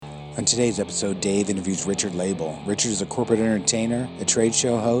On today's episode, Dave interviews Richard Label. Richard is a corporate entertainer, a trade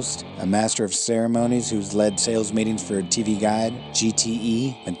show host, a master of ceremonies who's led sales meetings for TV Guide,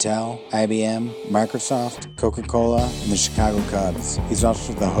 GTE, Mattel, IBM, Microsoft, Coca-Cola, and the Chicago Cubs. He's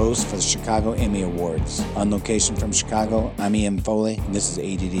also the host for the Chicago Emmy Awards. On location from Chicago, I'm Ian Foley, and this is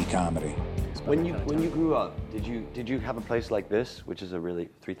ADD Comedy. When you grew up, did you have a place like this, which is a really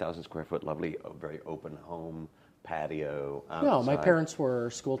 3,000 square foot, lovely, very open home? Patio outside. No, my parents were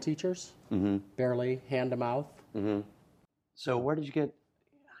school teachers, barely hand to mouth. So where did you get?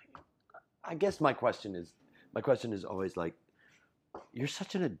 I guess my question is always like, you're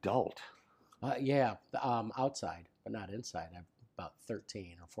such an adult. Outside, but not inside. I'm about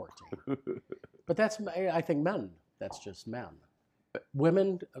 13 or 14. But that's, I think, men. That's just men.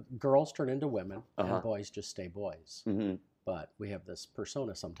 Women, girls turn into women, and boys just stay boys. But we have this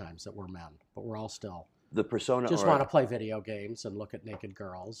persona sometimes that we're men, but we're all still. The persona just want to play video games and look at naked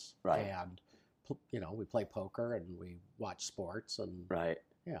girls, right? And we play poker and we watch sports and right,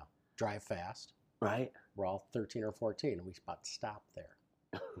 yeah, drive fast, right. We're all 13 or 14, and we about stop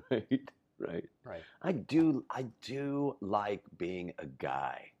there. right. I do like being a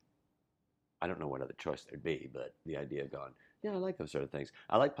guy. I don't know what other choice there'd be, but the idea of going, yeah, I like those sort of things.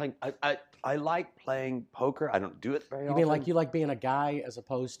 I like playing. I like playing poker. I don't do it very often. You mean like you like being a guy as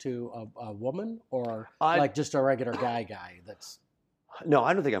opposed to a woman, or like just a regular guy that's? No,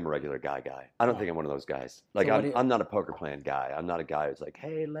 I don't think I'm a regular guy. I don't think I'm one of those guys. Like so I'm not a poker playing guy. I'm not a guy who's like,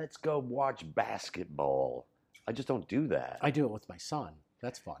 hey, let's go watch basketball. I just don't do that. I do it with my son.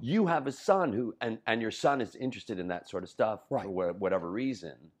 That's fun. You have a son who, and your son is interested in that sort of stuff right. For whatever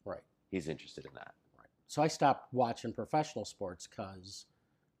reason. Right. He's interested in that. Right. So I stopped watching professional sports because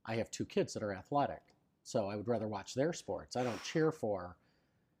I have two kids that are athletic. So I would rather watch their sports. I don't cheer for,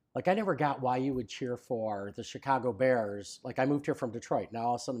 like I never got why you would cheer for the Chicago Bears. Like I moved here from Detroit. Now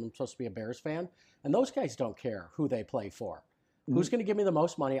all of a sudden I'm supposed to be a Bears fan. And those guys don't care who they play for. Who's going to give me the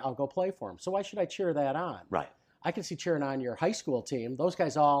most money, I'll go play for them. So why should I cheer that on? Right. I can see cheering on your high school team. Those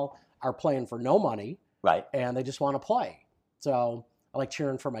guys all are playing for no money. Right. And they just want to play. So I like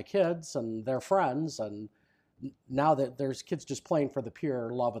cheering for my kids and their friends, and now that there's kids just playing for the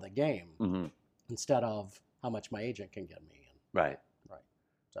pure love of the game instead of how much my agent can get me. Right.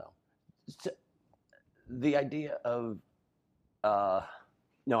 So the idea of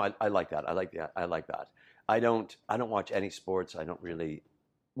no, I like that. I like that. I don't watch any sports. I don't really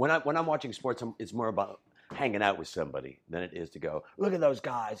when I'm watching sports, it's more about hanging out with somebody than it is to go, look at those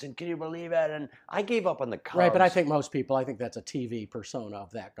guys, and can you believe it? And I gave up on the Cubs. Right, but I think most people, I think that's a TV persona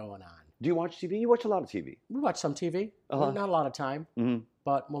of that going on. Do you watch TV? You watch a lot of TV. We watch some TV, not a lot of time,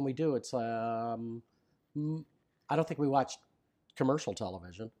 but when we do, it's, I don't think we watch commercial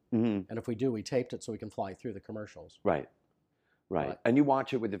television, and if we do, we taped it so we can fly through the commercials. Right. But, and you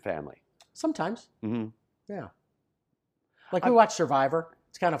watch it with your family? Sometimes, yeah. Like we watch Survivor.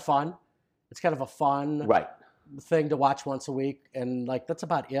 It's kind of fun. It's kind of a fun thing to watch once a week, and like that's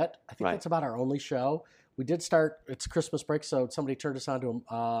about it. I think that's about our only show. We did start. It's Christmas break, so somebody turned us on to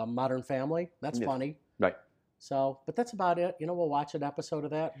a Modern Family. That's funny, right? So, but that's about it. We'll watch an episode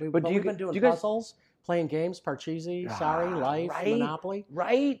of that. But we've been doing puzzles, playing games, Parcheesi, Life, Monopoly.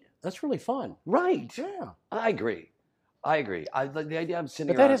 Right. That's really fun. Right. Yeah. I agree. The idea I'm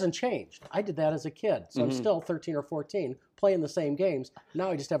sitting. But that hasn't changed. I did that as a kid, so I'm still 13 or 14 playing the same games. Now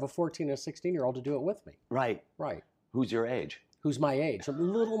I just have a 14 and a 16-year-old to do it with me. Right. Who's your age? Who's my age? I'm a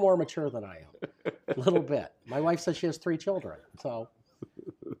little more mature than I am. A little bit. My wife says she has 3 children, so.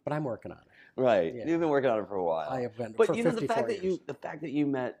 But I'm working on it. Right. Yeah. You've been working on it for a while. I have been. But for 54 years. The fact that you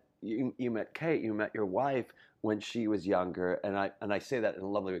met Kate, you met your wife when she was younger, and I say that in a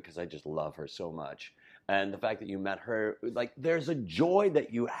lovely way because I just love her so much. And the fact that you met her, like, there's a joy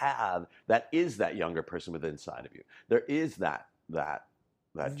that you have that is that younger person within inside of you. There is that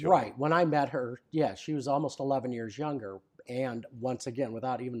joy. Right. When I met her, she was almost 11 years younger, and once again,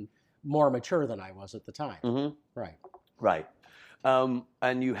 without even more mature than I was at the time. Right.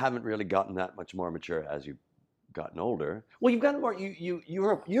 And you haven't really gotten that much more mature as you've gotten older. Well, you've gotten more.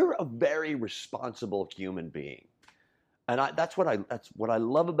 You're a very responsible human being. And that's what I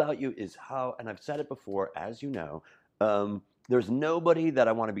love about you is how, and I've said it before, as you know, there's nobody that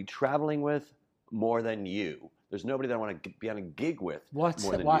I want to be traveling with more than you. There's nobody that I want to be on a gig with more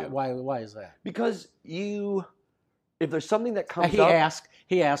than you. Why is that? Because if there's something that comes up.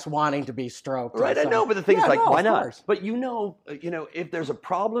 He asked wanting to be stroked. Right, I know, but the thing is why not? Course. But if there's a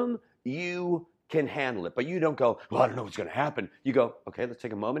problem, you can handle it. But you don't go, well, I don't know what's going to happen. You go, okay, let's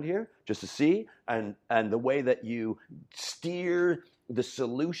take a moment here just to see. And the way that you steer the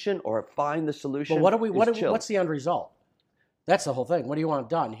solution or find the solution. But what's the end result? That's the whole thing. What do you want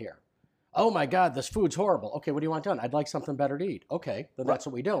done here? Oh my God, this food's horrible. Okay, what do you want done? I'd like something better to eat. Okay, then that's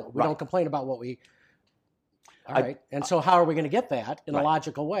what we do. We don't complain about what we. All right. And so how are we going to get that in a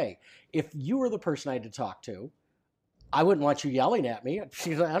logical way? If you were the person I had to talk to, I wouldn't want you yelling at me.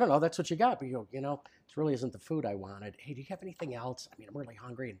 I don't know. That's what you got. But you go, this really isn't the food I wanted. Hey, do you have anything else? I mean, I'm really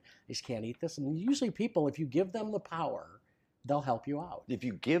hungry and I just can't eat this. And usually people, if you give them the power, they'll help you out. If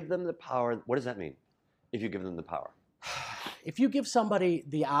you give them the power, what does that mean? If you give them the power? If you give somebody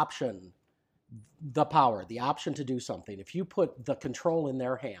the option, the power, the option to do something, if you put the control in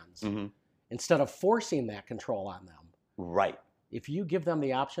their hands, instead of forcing that control on them. Right. If you give them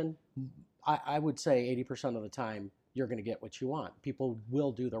the option, I would say 80% of the time, you're going to get what you want. People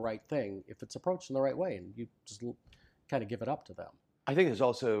will do the right thing if it's approached in the right way, and you just kind of give it up to them. I think there's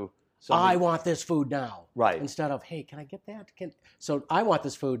also I want this food now. Right. Instead of, hey, can I get that? So I want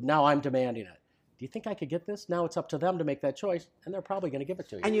this food, now I'm demanding it. Do you think I could get this? Now it's up to them to make that choice, and they're probably going to give it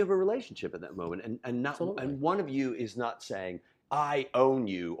to you. And you have a relationship at that moment, and one of you is not saying, I own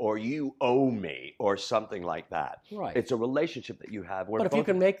you, or you owe me, or something like that. Right. It's a relationship that you have. Where but if you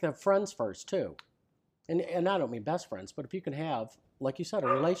can make them friends first, too, and I don't mean best friends, but if you can have, like you said, a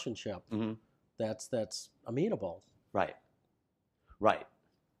relationship that's amenable. Right. Right.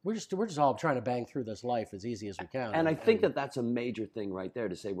 We're just all trying to bang through this life as easy as we can. And I think that's a major thing right there,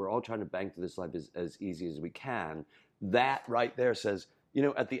 to say we're all trying to bang through this life as easy as we can. That right there says,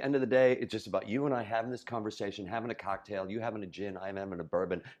 at the end of the day, it's just about you and I having this conversation, having a cocktail, you having a gin, I'm having a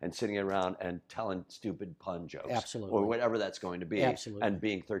bourbon, and sitting around and telling stupid pun jokes. Absolutely. Or whatever that's going to be. Absolutely. And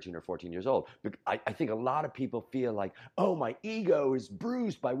being 13 or 14 years old. But I think a lot of people feel like, oh, my ego is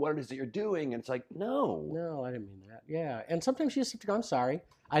bruised by what it is that you're doing. And it's like, no. No, I didn't mean that. Yeah. And sometimes you just have to go, I'm sorry.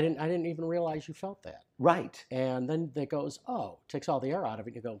 I didn't even realize you felt that. Right. And then it goes, takes all the air out of it.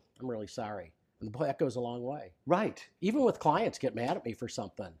 And you go, I'm really sorry. And boy, that goes a long way. Right. Even with clients get mad at me for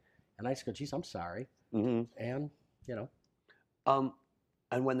something. And I just go, geez, I'm sorry. And, And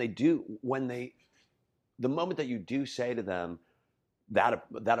when they do, the moment that you do say to them that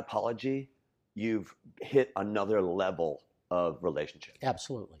apology, you've hit another level of relationship.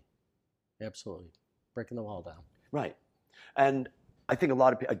 Absolutely. Absolutely. Breaking the wall down. Right. And I think a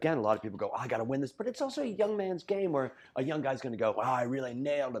lot of people go, I got to win this. But it's also a young man's game where a young guy's going to go, I really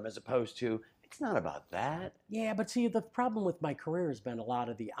nailed him, as opposed to, it's not about that. Yeah, but see, the problem with my career has been a lot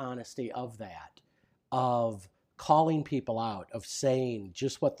of the honesty of that, of calling people out, of saying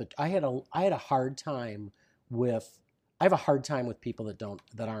just what I had a hard time with. I have a hard time with people that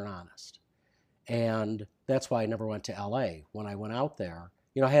aren't honest, and that's why I never went to L.A. When I went out there,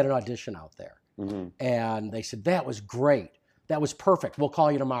 I had an audition out there, and they said that was great, that was perfect. We'll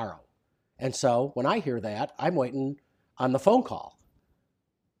call you tomorrow, and so when I hear that, I'm waiting on the phone call.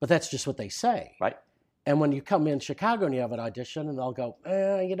 But that's just what they say. Right. And when you come in Chicago and you have an audition, and they'll go,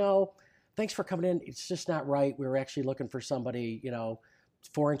 thanks for coming in. It's just not right. We were actually looking for somebody,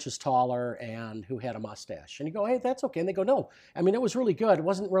 4 inches taller and who had a mustache. And you go, hey, that's okay. And they go, no. I mean, it was really good. It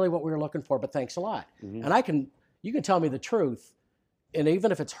wasn't really what we were looking for, but thanks a lot. And you can tell me the truth, and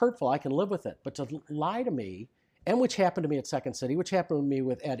even if it's hurtful, I can live with it. But to lie to me, and which happened to me at Second City, which happened to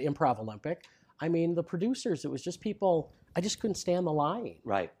me at Improv Olympic, I mean, the producers, it was just people, I just couldn't stand the lying.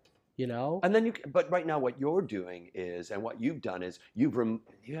 Right. And then but right now what you're doing is, and what you've done is, you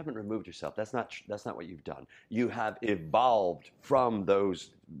haven't removed yourself. That's not what you've done. You have evolved from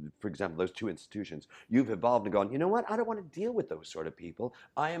those, for example, those two institutions. You've evolved and gone, you know what? I don't want to deal with those sort of people.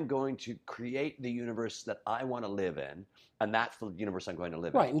 I am going to create the universe that I want to live in, and that's the universe I'm going to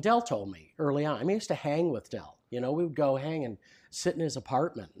live in. Right, and Del told me early on. I mean, I used to hang with Del. We would go hang and sit in his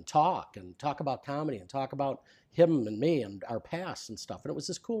apartment and talk about comedy and talk about him and me and our past and stuff. And it was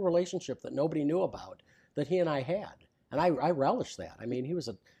this cool relationship that nobody knew about that he and I had. And I relished that. I mean, he was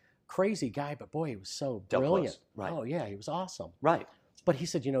a crazy guy, but boy, he was so brilliant. Right. Oh, yeah, he was awesome. Right. But he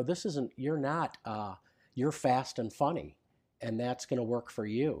said, you're fast and funny, and that's going to work for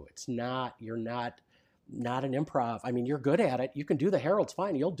you. You're not an improv. I mean, you're good at it. You can do the Herald's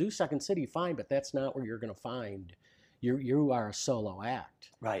fine. You'll do Second City fine, but that's not where you're going to find. You are a solo act.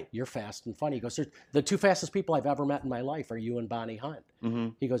 Right. You're fast and funny. He goes, the two fastest people I've ever met in my life are you and Bonnie Hunt.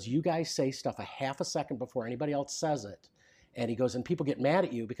 He goes, you guys say stuff a half a second before anybody else says it. And he goes, and people get mad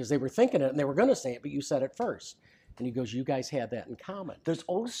at you because they were thinking it and they were going to say it, but you said it first. And he goes, you guys had that in common. There's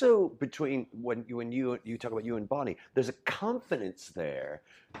also between when you talk about you and Bonnie, there's a confidence there.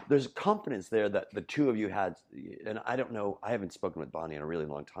 There's a confidence there that the two of you had, and I don't know, I haven't spoken with Bonnie in a really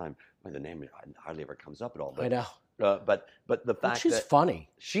long time. The name hardly ever comes up at all. But, I know. But the fact she's that funny.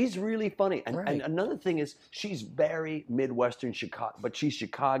 She's really funny, and, Right. and another thing is she's very Midwestern Chicago, but she's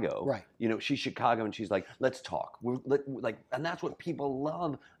Chicago. Right. You know, she's Chicago, and she's like, let's talk. And that's what people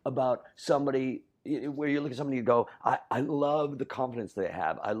love about somebody. Where you look at somebody, you go, I love the confidence they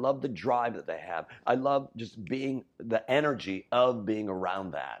have. I love the drive that they have. I love just being the energy of being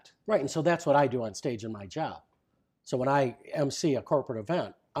around that. Right, and so that's what I do on stage in my job. So when I MC a corporate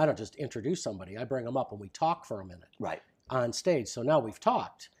event, I don't just introduce somebody. I bring them up and we talk for a minute Right. on stage. So now we've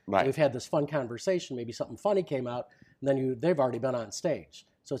talked. Right. We've had this fun conversation. Maybe something funny came out, and then they've already been on stage.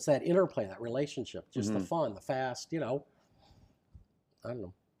 So it's that interplay, that relationship, just the fun, the fast, I don't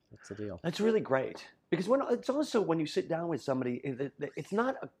know. That's the deal. That's really great. Because it's also when you sit down with somebody, it's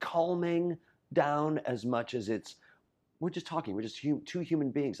not a calming down as much as we're just talking. We're just two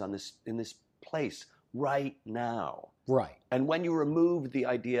human beings in this place right now. Right. And when you remove the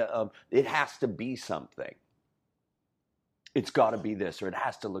idea of it has to be something, it's got to be this, or it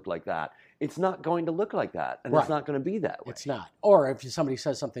has to look like that, it's not going to look like that, and Right. it's not going to be that way. It's not. Or if somebody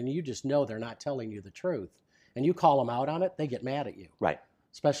says something, you just know they're not telling you the truth, and you call them out on it, they get mad at you. Right.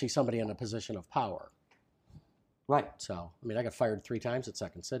 Especially somebody in a position of power. Right. So, I mean, I got fired 3 times at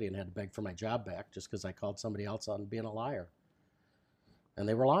Second City and had to beg for my job back just because I called somebody else on being a liar. And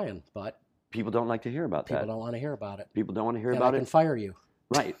they were lying, but People don't like to hear about people that. don't want to hear about it. People don't want to hear And about I can it. fire you.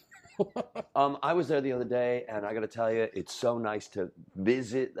 Right. I was there the other day, and I got to tell you, it's so nice to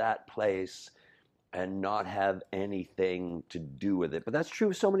visit that place and not have anything to do with it. But that's true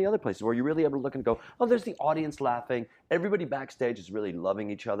of so many other places where you're really able to look and go, oh, there's the audience laughing. Everybody backstage is really loving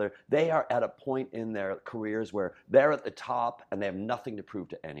each other. They are at a point in their careers where they're at the top and they have nothing to prove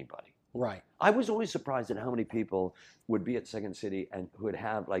to anybody. Right. I was always surprised at how many people would be at Second City and who would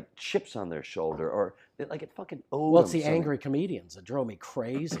have like chips on their shoulder or like it fucking owed Well, it's them the something. angry comedians that drove me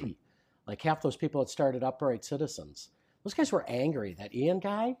crazy. Like half those people that started Upright Citizens. Those guys were angry. That Ian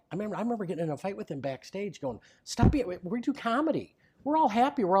guy, I remember getting in a fight with him backstage going, stop it, we do comedy. We're all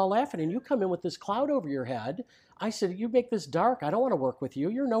happy, we're all laughing, and you come in with this cloud over your head. I said, you make this dark, I don't want to work with you,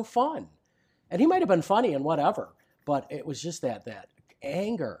 you're no fun. And he might have been funny and whatever, but it was just that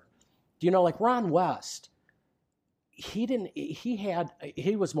anger. Like Ron West, he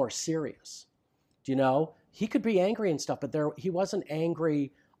was more serious. He could be angry and stuff, but he wasn't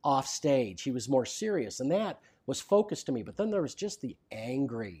angry off stage. He was more serious, and that was focused to me. But then there was just the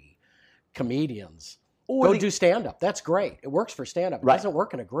angry comedians. Go do stand-up. That's great. It works for stand-up. It Right. doesn't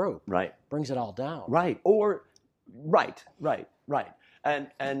work in a group. Right. Brings it all down. Right. Or right.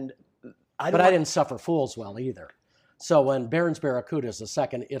 And I didn't suffer fools well either. So when Barron's Barracudas, the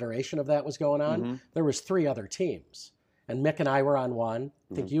second iteration of that was going on, there was 3 other teams. And Mick and I were on one.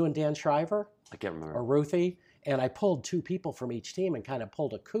 I think you and Dan Shriver I can't remember. or Ruthie. And I pulled 2 people from each team and kind of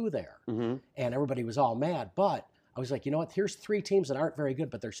pulled a coup there. And everybody was all mad. But I was like, you know what? Here's 3 teams that aren't very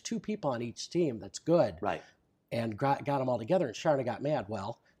good, but there's 2 people on each team that's good. Right. And got them all together. And Sharna got mad.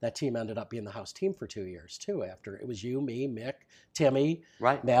 Well, that team ended up being the house team for 2 years, too, after it was you, me, Mick, Timmy,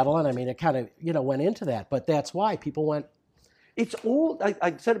 Right. Madeline. I mean, it kind of, went into that. But that's why people went, It's all,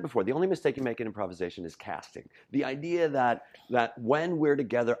 I said it before, the only mistake you make in improvisation is casting. The idea that when we're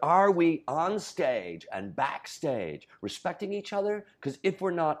together, are we on stage and backstage respecting each other? Because if we're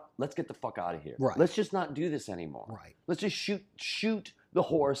not, let's get the fuck out of here. Right. Let's just not do this anymore. Right. Let's just shoot the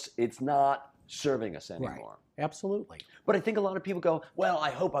horse. It's not serving us anymore. right, absolutely. But I think a lot of people go, well,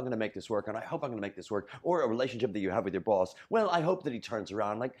 I hope I'm going to make this work, and I hope I'm going to make this work. Or a relationship that you have with your boss. Well, I hope that he turns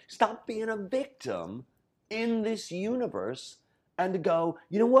around. Like, stop being a victim in this universe and to go,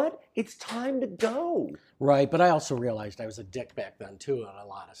 you know what? It's time to go. Right, but I also realized I was a dick back then, too, on a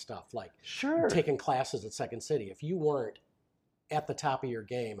lot of stuff. Like Sure. taking classes at Second City. If you weren't at the top of your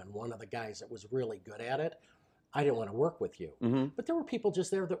game and one of the guys that was really good at it, I didn't want to work with you. Mm-hmm. But there were people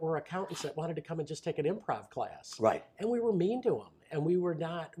just there that were accountants that wanted to come and just take an improv class. Right. And we were mean to them, and we were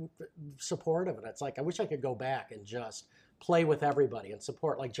not supportive. And it's like, I wish I could go back and just play with everybody and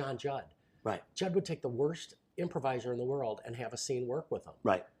support, like John Judd. Right. Judd would take the worst improviser in the world and have a scene work with him.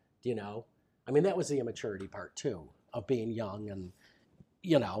 Right. I mean, that was the immaturity part, too, of being young. And,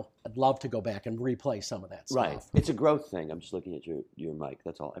 I'd love to go back and replay some of that stuff. Right. It's a growth thing. I'm just looking at your mic.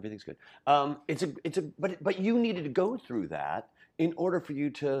 That's all. Everything's good. But you needed to go through that in order for you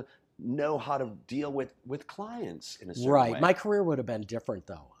to know how to deal with clients in a certain way. Right. My career would have been different,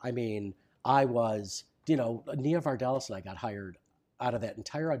 though. I mean, I was, Nia Vardalos and I got hired out of that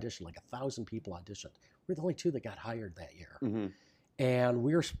entire audition, like 1,000 people auditioned. We're the only 2 that got hired that year. Mm-hmm. And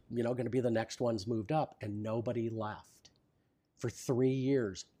we were, going to be the next ones moved up, and nobody left. For 3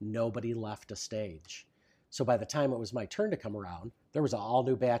 years, nobody left a stage. So by the time it was my turn to come around, there was an all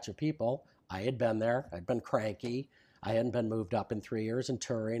new batch of people. I had been there. I'd been cranky. I hadn't been moved up in 3 years and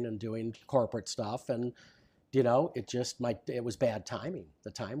touring and doing corporate stuff. And, it was bad timing.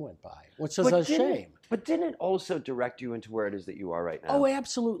 The time went by, which is a shame. But didn't it also direct you into where it is that you are right now? Oh,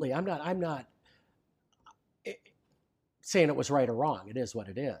 absolutely. I'm not saying it was right or wrong. It is what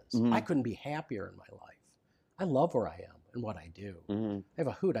it is. Mm-hmm. I couldn't be happier in my life. I love where I am and what I do. Mm-hmm. I have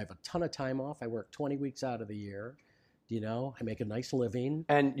a hoot. I have a ton of time off. I work 20 weeks out of the year. I make a nice living.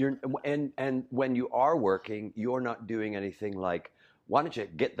 And and when you are working, you're not doing anything like, why don't you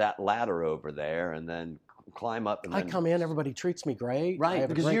get that ladder over there and then climb up? And I come in, everybody treats me great. Right, I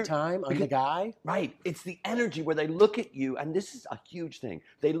have a because great time. I'm the guy. Right. It's the energy where they look at you, and this is a huge thing.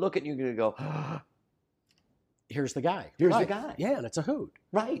 They look at you and go, here's the guy. Here's the Right. guy. Yeah, and it's a hoot.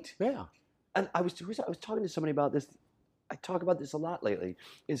 right. Yeah. And I was talking to somebody about this. I talk about this a lot lately.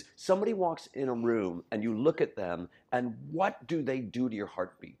 Is somebody walks in a room and you look at them, and what do they do to your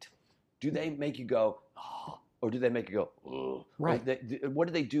heartbeat? Do they make you go, oh, or do they make you go, oh? Right. What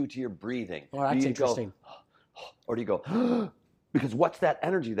do they do to your breathing? Well, that's do you interesting. Go, or do you go, because what's that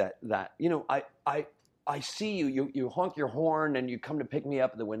energy that I see you honk your horn and you come to pick me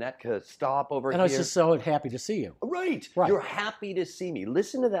up at the Winnetka stop over And here. I was just so happy to see you. Right. Right. You're happy to see me.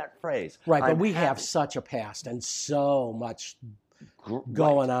 Listen to that phrase. Right, but I'm we have happy. such a past and so much Right.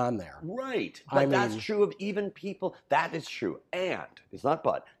 going on there. Right. I But that's mean- true of even people. That is true. And it's not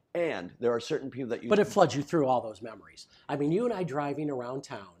but. And there are certain people that you. But it floods you through all those memories. I mean, you and I driving around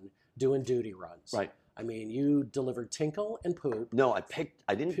town doing duty runs. Right. I mean, you delivered tinkle and poop. No, I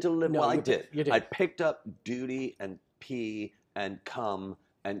didn't deliver. No, Well, I you did. did. You did. I picked up duty and pee and cum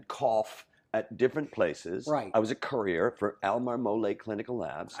and cough at different places. Right. I was a courier for Al Marmoleh Clinical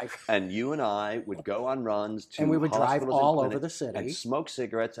Labs, and you and I would go on runs to And we would drive hospitals and all over clinics the city. and smoke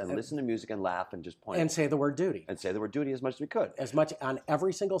cigarettes and listen to music and laugh and just point And say the word duty. and say the word duty as much as we could. As much on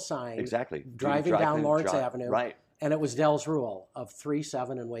every single sign. Exactly. Driving down Lawrence Avenue. Right. And it was Dell's rule of 3,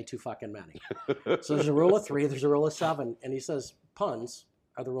 7, and way too fucking many. So there's a rule of 3, there's a rule of 7, and he says puns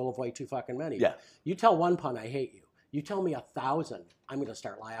are the rule of way too fucking many. Yeah. You tell one pun, I hate you. You tell me 1,000, I'm going to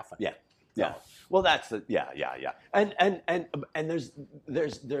start laughing. Yeah. Yeah. Well, that's the yeah. And there's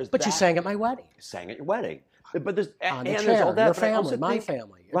But you sang at my wedding. sang at your wedding. But there's On the and chair, there's all that. your but I family, also my think-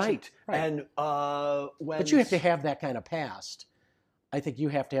 family. It's- Right. right. And when But you have to have that kind of past. I think you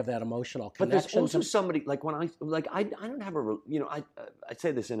have to have that emotional But connection. there's also to, somebody like when I don't have a I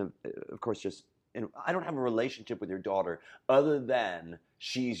say this in a of course just I don't have a relationship with your daughter other than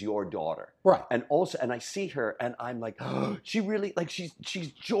she's your daughter. right. And also, and I see her, and I'm like, oh, she really like she's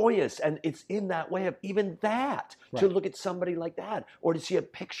joyous, and it's in that way of even that to Right. look at somebody like that, or to see a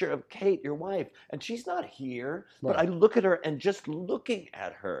picture of Kate, your wife, and she's not here, but I Right. look at her, and just looking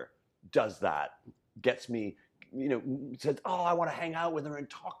at her does that gets me, says, oh, I want to hang out with her and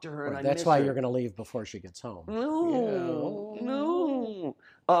talk to her, and I That's miss why her. you're going to leave before she gets home. No.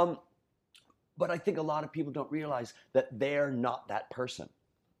 But I think a lot of people don't realize that they're not that person.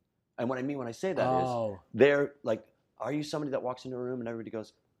 And what I mean when I say that is, Oh. they're like, are you somebody that walks into a room and everybody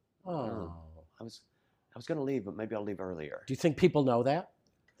goes, Oh. I was going to leave, but maybe I'll leave earlier. Do you think people know that?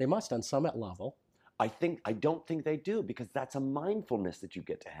 They must on some level. I don't think they do, because that's a mindfulness that you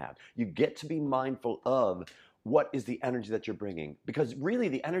get to have. You get to be mindful of what is the energy that you're bringing, because really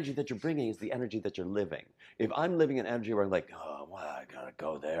the energy that you're bringing is the energy that you're living. If I'm living an energy where I'm like, oh, well, I gotta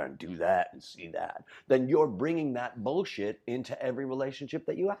go there and do that and see that, then you're bringing that bullshit into every relationship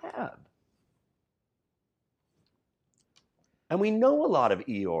that you have. And we know a lot of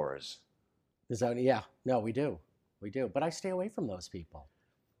Eeyores. Is that, yeah, no, we do. We do. But I stay away from those people.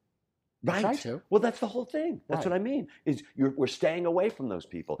 I Right. try to. Well, that's the whole thing. That's Right. what I mean. Is we're staying away from those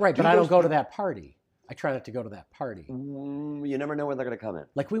people. Right, but I don't go to that party. I try not to go to that party. You never know when they're going to come in.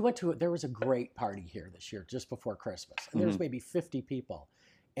 Like we went to, there was a great party here this year, just before Christmas. And there was maybe 50 people.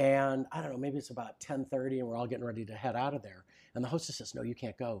 And I don't know, maybe it's about 10:30 and we're all getting ready to head out of there. And the hostess says, no, you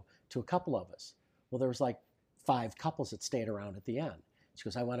can't go, to a couple of us. Well, there was like 5 couples that stayed around at the end. She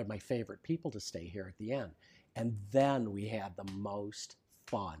goes, I wanted my favorite people to stay here at the end. And then we had the most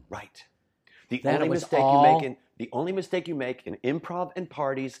fun. Right. The Then only it was mistake all- the only mistake you make in improv and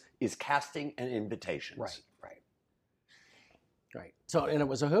parties is casting and invitations. Right. So, and it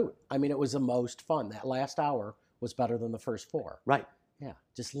was a hoot. I mean, it was the most fun. That last hour was better than the first 4. Right. Yeah,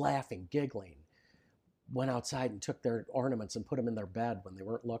 just laughing, giggling. Went outside and took their ornaments and put them in their bed when they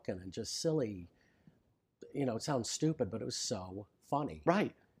weren't looking, and just silly. It sounds stupid, but it was so funny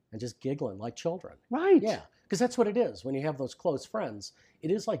Right. and just giggling like children. Right. Yeah, because that's what it is. When you have those close friends,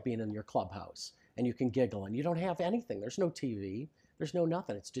 it is like being in your clubhouse and you can giggle and you don't have anything. There's no TV. There's no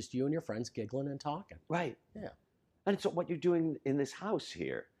nothing. It's just you and your friends giggling and talking. Right. Yeah. And it's what you're doing in this house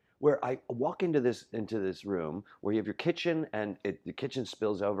here, where I walk into this room where you have your kitchen, and the kitchen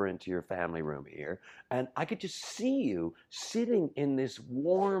spills over into your family room here, and I could just see you sitting in this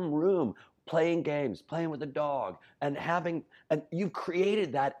warm room, playing games, playing with the dog, and you've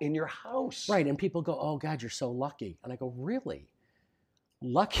created that in your house. Right. And people go, "Oh God, you're so lucky." And I go, "Really?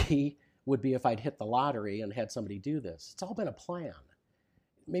 Lucky would be if I'd hit the lottery and had somebody do this. It's all been a plan.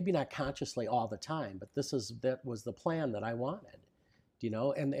 Maybe not consciously all the time, but that was the plan that I wanted,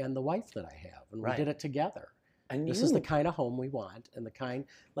 and the wife that I have, and we Right. did it together. And This is the kind of home we want, and the kind,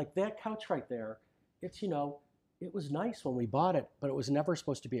 like that couch right there, it's, it was nice when we bought it, but it was never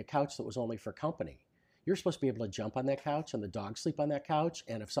supposed to be a couch that was only for company. You're supposed to be able to jump on that couch and the dogs sleep on that couch,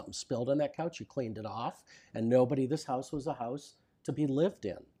 and if something spilled on that couch, you cleaned it off, and this house was a house to be lived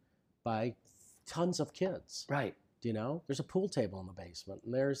in by tons of kids. Right. There's a pool table in the basement,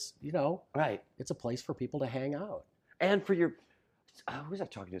 and there's, Right. it's a place for people to hang out. And for your, who was I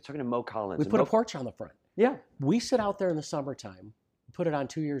talking to? Talking to Mo Collins. We And put a Mo- porch on the front. Yeah. We sit out there in the summertime, put it on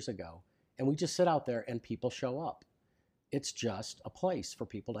 2 years ago, and we just sit out there and people show up. It's just a place for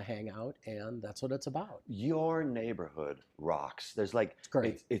people to hang out, and that's what it's about. Your neighborhood rocks. There's It's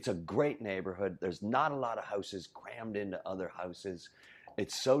great. It's a great neighborhood. There's not a lot of houses crammed into other houses.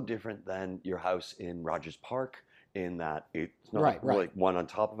 It's so different than your house in Rogers Park, in that it's not Right, really one on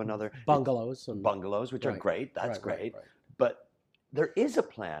top of another. Bungalows. It's bungalows, which are Right, great. That's right, great. Right. But there is a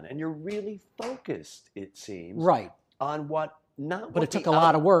plan, and you're really focused, it seems, Right. on what not. But what it took the a lot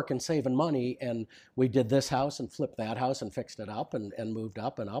other- of work and saving money, and we did this house and flipped that house and fixed it up and moved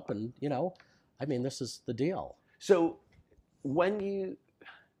up, and this is the deal. So when you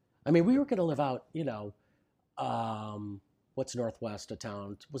we were going to live out, what's northwest of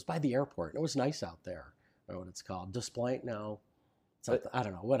town? It was by the airport. It was nice out there. I don't know what it's called. Des Plaines? No. I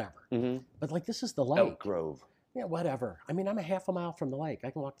don't know, whatever. Mhm. But this is the lake. Elk Grove, Yeah, whatever. I'm a half a mile from the lake.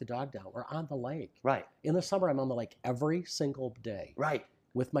 I can walk the dog down. We're on the lake. right, In the summer, I'm on the lake every single day right.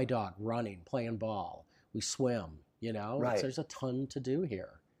 with my dog, running, playing ball. We swim, Right. There's a ton to do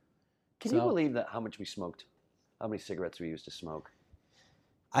here. Can you believe that? How much we smoked? How many cigarettes we used to smoke?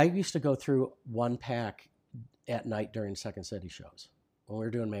 I used to go through one pack at night during Second City shows. When we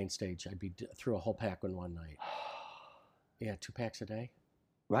were doing main stage, I'd be through a whole pack in one night. Yeah, 2 packs a day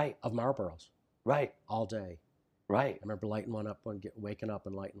Right, of Marlboros right, all day. right, I remember lighting one up, waking up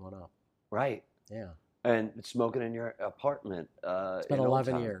and lighting one up. right. Yeah, And smoking in your apartment. it's been in Old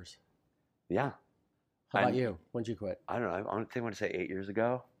 11 Town. years. Yeah. How about And- you? When'd you quit? I don't know. I think I want to say 8 years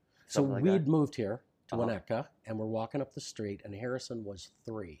ago. So something like we'd that. moved here to Uh-huh. Winnetka, and we're walking up the street, and Harrison was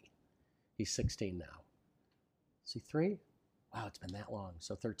 3. He's 16 now. Is he 3? Wow, it's been that long.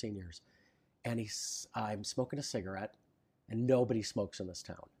 So 13 years. And I'm smoking a cigarette, and nobody smokes in this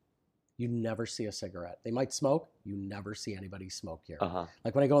town. You never see a cigarette. They might smoke. You never see anybody smoke here. Uh-huh.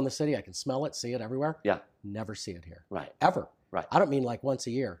 Like when I go in the city, I can smell it, see it everywhere. Yeah. Never see it here. Right. Ever. Right. I don't mean like once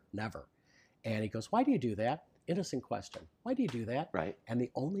a year. Never. And he goes, "Why do you do that?" Innocent question. "Why do you do that?" Right. And the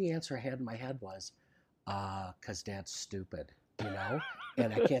only answer I had in my head was, 'cause Dad's stupid,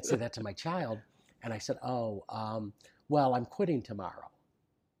 And I can't say that to my child. And I said, well, I'm quitting tomorrow.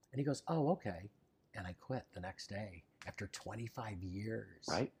 And he goes, "Oh, okay." And I quit the next day after 25 years.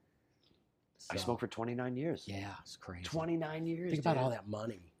 Right. I So, smoked for 29 years. Yeah, it's crazy. 29 years. Think about dude. all that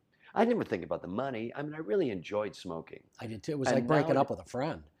money. I didn't even think about the money. I mean, I really enjoyed smoking. I did too. It was And like breaking now- up with a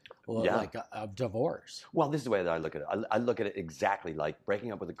friend. Well, Yeah. like a divorce. Well, this is the way that I look at it. I look at it exactly like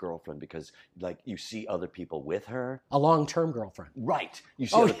breaking up with a girlfriend, because like you see other people with her. A long-term girlfriend. Right. You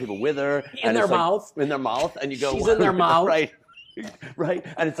see Oh, other people with her. in and their it's like- mouth. In their mouth. And you go, She's in their mouth. Right. Right.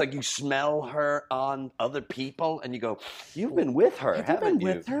 And it's like you smell her on other people and you go, "You've been with her, Have you haven't been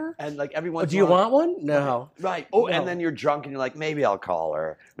you?" with her? And like every Oh, once do in a you while- want one? No. Right. Oh, No. and then you're drunk and you're like, "Maybe I'll call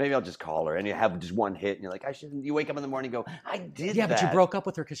her. Maybe I'll just call her." And you have just one hit and you're like, "I shouldn't." You wake up in the morning and go, "I did Yeah, that." but you broke up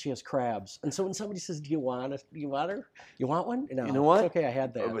with her because she has crabs. And so when somebody says, "Do you want her? You want one?" No, You know what? It's okay, I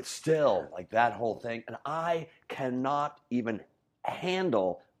had that. But still, like that whole thing. And I cannot even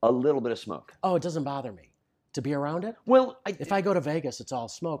handle a little bit of smoke. Oh, it doesn't bother me to be around it. Well, If I go to Vegas, it's all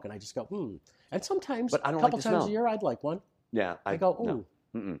smoke, and I just go, And sometimes, But I a don't couple like the times smell. a year, I'd like one. yeah, I go, no. ooh,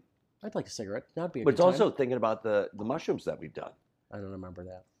 Mm-mm. I'd like a cigarette. That'd be a But good it's also time. thinking about the mushrooms that we've done. I don't remember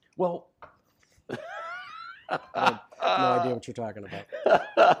that. Well, No idea what you're talking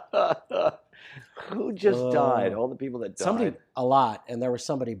about. Who just died? All the people that died. Somebody, a lot, and there was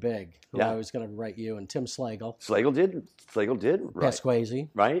somebody big who Yeah. I was going to write you, and Tim Slagle, Slagle did. Right. Pasquazi,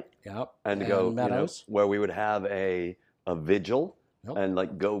 Right. yep, And to go, Meadows. where we would have a vigil Yep. and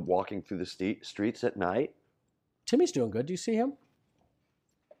like go walking through the streets at night. Timmy's doing good. Do you see him?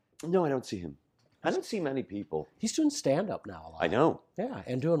 No, I don't see him. I don't see many people. He's doing stand-up now a lot. I know. Yeah,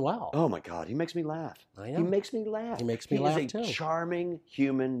 and doing well. Oh my God, he makes me laugh. I know. He makes me laugh. He makes me He laugh, is a too. charming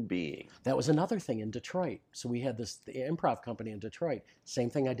human being. That was another thing in Detroit. So we had the improv company in Detroit. Same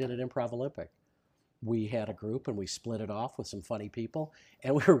thing I did at Improv Olympic. We had a group and we split it off with some funny people.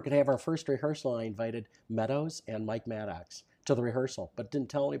 And we were going to have our first rehearsal. I invited Meadows and Mike Maddox to the rehearsal, but didn't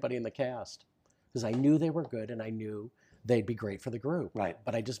tell anybody in the cast because I knew they were good and I knew they'd be great for the group. Right.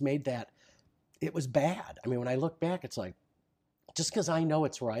 But I just made that, it was bad. I mean, when I look back, it's like, just because I know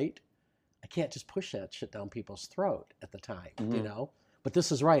it's right, I can't just push that shit down people's throat at the time, you know? But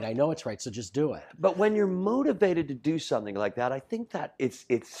this is right. I know it's right, so just do it. But when you're motivated to do something like that, I think that it's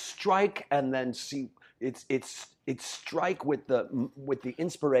strike and then see. It's strike with the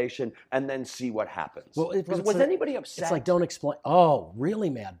inspiration and then see what happens. Well, was anybody upset? It's like, don't explain. Oh, really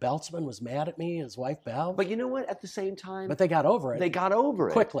mad. Beltzman was mad at me, his wife Belle. But you know what? At the same time, But they got over it. they got over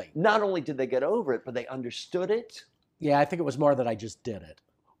it quickly. Not only did they get over it, but they understood it. Yeah, I think it was more that I just did it.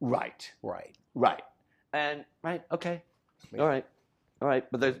 Right. Right. Right. And right. Okay. All right. All right.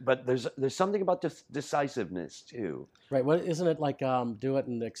 But there's something about decisiveness too. Right. What isn't it like? Do it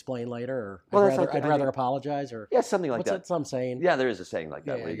and explain later, or Well, that's I'd like- rather apologize, or Yeah, something like what's that. it? Some saying. Yeah, there is a saying like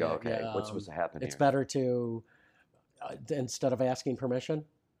that Yeah, where you go, yeah, okay, yeah, what's supposed to happen It's here? better to instead of asking permission,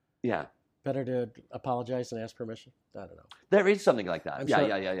 Yeah, better to apologize and ask permission. I don't know. there is something like that. I'm Yeah,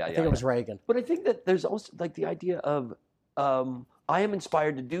 sure- yeah. I think it was Reagan. But I think that there's also like the idea of I am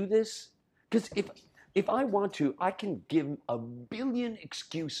inspired to do this because if I want to, I can give a billion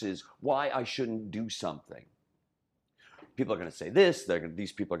excuses why I shouldn't do something. People are going to say this.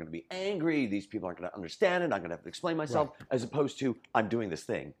 These people are going to be angry. These people aren't going to understand it. I'm going to have to explain myself, as opposed to I'm doing this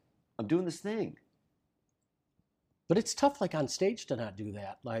thing. I'm doing this thing. But it's tough, like on stage, to not do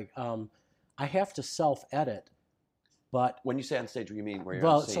that. Like, I have to self-edit, but When you say on stage, what do you mean? Where you're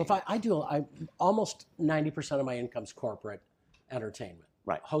well, on so scene? if I do, almost 90% of my income's corporate entertainment.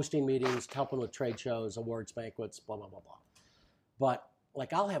 Right. Hosting meetings, helping with trade shows, awards, banquets, blah, blah, blah, blah. But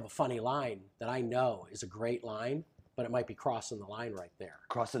like, I'll have a funny line that I know is a great line, but it might be crossing the line right there.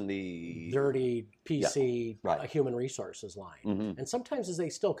 Crossing the Dirty, PC, right. a human resources line. Mhm. And sometimes as they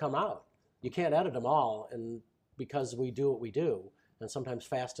still come out, you can't edit them all, and because we do what we do, and sometimes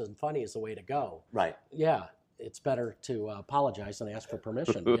fast and funny is the way to go. Right. Yeah, it's better to apologize than ask for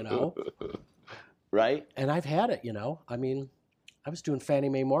permission, you know? Right. And I've had it, you know. I mean, I was doing Fannie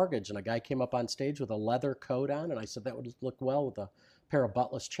Mae Mortgage, and a guy came up on stage with a leather coat on, and I said that would look well with a pair of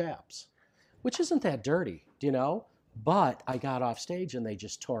buttless chaps, which isn't that dirty, do you know? But I got off stage, and they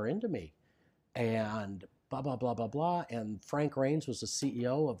just tore into me, and blah, blah, blah, blah, blah. And Frank Raines was the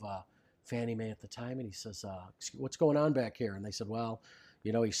CEO of Fannie Mae at the time, and he says, what's going on back here? And they said, well,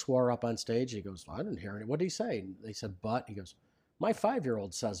 you know, he swore up on stage. He goes, I didn't hear it. What did he say? And they said, but. He goes, my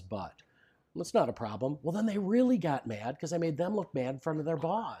 5-year-old says but. That's not a problem. Well, then they really got mad because I made them look bad in front of their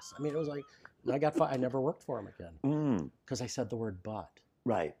boss. I mean, it was like, I never worked for him again because I said the word but.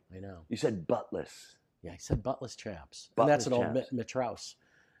 Right. I know. You said buttless. Yeah, I said buttless chaps. Buttless And that's an chaps. old Mitch Rouse.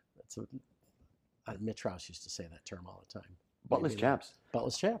 Mitch Rouse used to say that term all the time. Buttless Maybe chaps.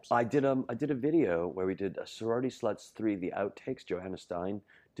 Buttless chaps. I did a video where we did a Sorority Sluts 3, the outtakes. Johanna Stein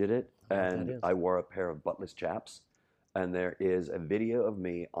did it, I don't know what and that is. I wore a pair of buttless chaps. And there is a video of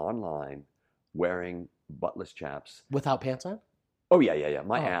me online wearing buttless chaps. Without pants on? Oh yeah.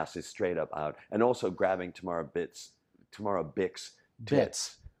 My Oh. ass is straight up out, and also grabbing Tamara Bick's Bits.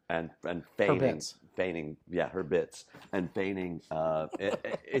 tits and Her feigning, bits. her bits, and feigning.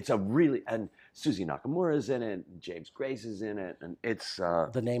 It's a really, and Susie Nakamura's in it, and James Grace is in it, and it's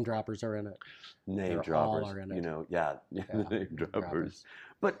The name droppers are in it. name they're droppers. all are in You it. know, yeah, Yeah, name droppers.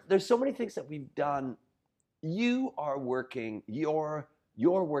 But there's so many things that we've done. You are working. You're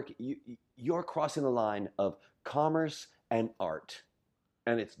working. You're crossing the line of commerce and art,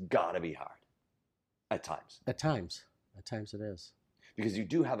 and it's got to be hard at times At times. At times it is. because you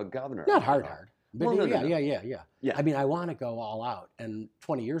do have a governor. Not hard. But Well, no, yeah, no. yeah. Yeah. I mean, I want to go all out. And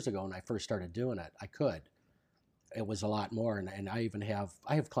 20 years ago when I first started doing it, I could. It was a lot more. And I even have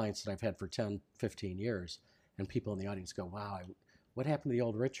clients that I've had for 10, 15 years. And people in the audience go, wow, what happened to the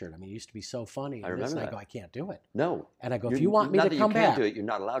old Richard? I mean, he used to be so funny. I And this, remember and I that. go, I can't do it. No. And I go, if You're- you want me not to that come you can't back, do it, you're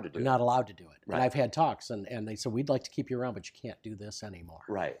not allowed to do you're it. not allowed to do it. Right. And I've had talks, and they said, we'd like to keep you around, but you can't do this anymore.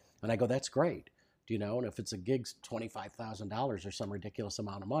 Right. And I go, that's great. Do you know? And if it's a gig's $25,000 or some ridiculous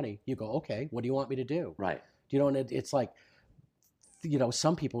amount of money, you go, okay, what do you want me to do? Right. Do you know? And it's like, you know,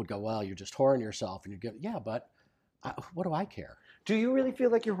 some people would go, well, you're just whoring yourself, and you go, yeah, but what do I care? Do you really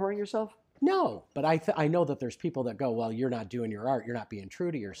feel like you're whoring yourself? No, but I know that there's people that go, well, you're not doing your art, you're not being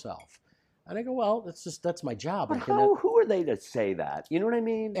true to yourself. And I go, well, that's my job. But who are they to say that? You know what I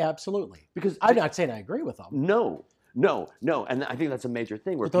mean? Absolutely. Because I'm not saying I agree with them. No. And I think that's a major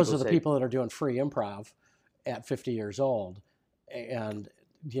thing. Where But those are the say, people that are doing free improv at 50 years old. And,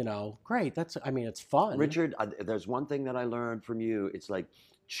 you know, great. It's fun. Richard, there's one thing that I learned from you. It's like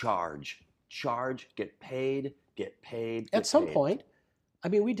charge, get paid. At some point, I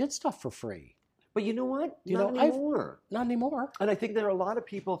mean, we did stuff for free. But you know what? Not anymore. Not anymore. And I think there are a lot of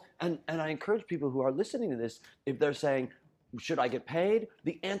people, and I encourage people who are listening to this, if they're saying, should I get paid?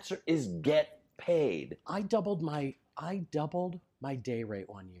 The answer is get paid. I doubled my day rate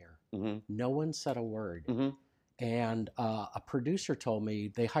one year. Mm-hmm. No one said a word. Mm-hmm. And a producer told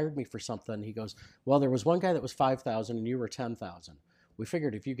me, they hired me for something. He goes, well, there was one guy that was 5,000 and you were 10,000. We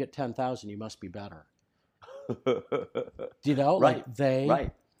figured if you get 10,000, you must be better. Do you know? Right.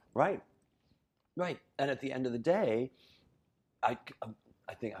 Like Right. And at the end of the day, I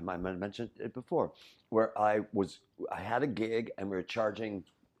think I might have mentioned it before, where I had a gig and we were charging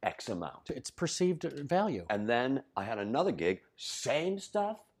X amount. It's perceived value. And then I had another gig, same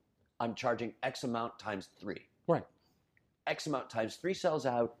stuff, I'm charging X amount times 3. Right. X amount times 3 sells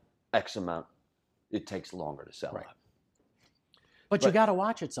out, X amount, it takes longer to sell out. But you got to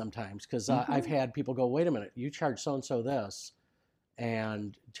watch it sometimes, because I've had people go, wait a minute, you charge so-and-so this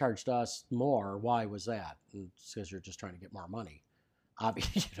and charged us more. Why was that? And it's because you're just trying to get more money.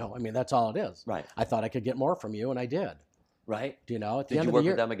 You know, I mean, that's all it is. Right. I thought I could get more from you, and I did. Right. Do you know? At the Did end you of work the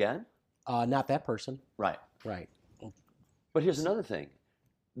year, with them again? Not that person. Right. Right. But here's another thing.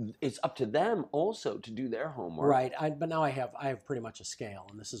 It's up to them also to do their homework. Right. But now I have pretty much a scale,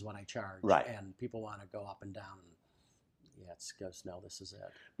 and this is what I charge. Right. And people want to go up and down. Yeah, it goes, no, this is it.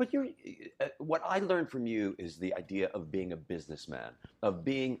 But what I learned from you is the idea of being a businessman,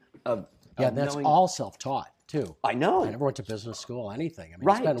 That's all self-taught too. I know. I never went to business school, anything. I mean,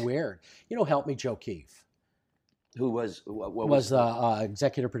 Right. It's been weird. You know, help me, Joe Keefe. Who was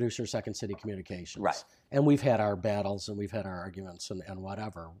executive producer of Second City Communications. Right. And we've had our battles and we've had our arguments and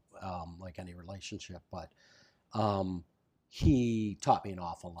whatever, like any relationship. But he taught me an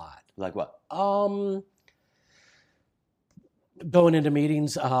awful lot. Like what? Going into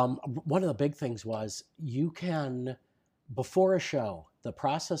meetings, one of the big things was you can, before a show, the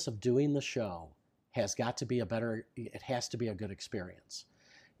process of doing the show has got to be it has to be a good experience.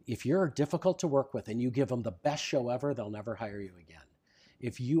 If you're difficult to work with and you give them the best show ever, they'll never hire you again.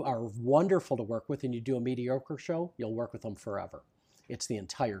 If you are wonderful to work with and you do a mediocre show, you'll work with them forever. It's the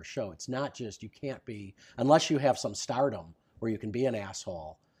entire show. It's not just, you can't be, unless you have some stardom where you can be an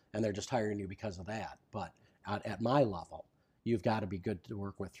asshole and they're just hiring you because of that. But at my level, you've got to be good to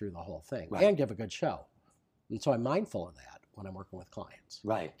work with through the whole thing. Right. And give a good show. And so I'm mindful of that when I'm working with clients.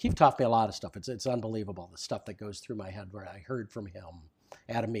 Right. Keith taught me a lot of stuff. It's unbelievable, the stuff that goes through my head where I heard from him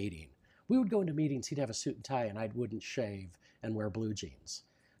at a meeting. We would go into meetings, he'd have a suit and tie, and I wouldn't shave and wear blue jeans.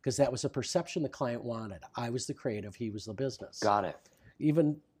 Because that was a perception the client wanted. I was the creative, he was the business. Got it.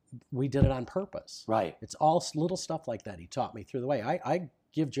 Even we did it on purpose. Right. It's all little stuff like that he taught me through the way. I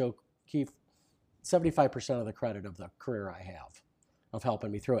give Joe Keefe 75% of the credit of the career I have of helping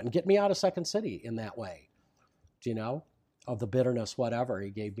me through it and get me out of Second City in that way. Do you know? Of the bitterness, whatever. He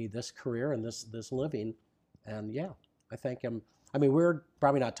gave me this career and this living. And yeah, I thank him. I mean, we're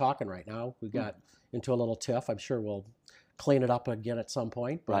probably not talking right now. We got into a little tiff. I'm sure we'll clean it up again at some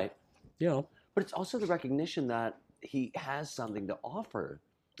point. But, right. You know. But it's also the recognition that he has something to offer.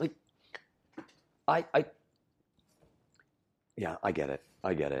 Like, I get it.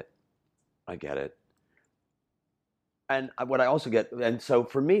 And what I also get, and so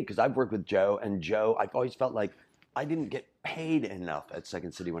for me, because I've worked with Joe, and Joe, I've always felt like I didn't get paid enough at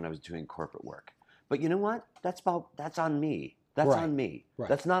Second City when I was doing corporate work. But you know what? That's on me. That's on me. Right.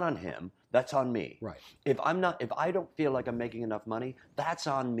 That's not on him. That's on me. Right. If I don't feel like I'm making enough money, that's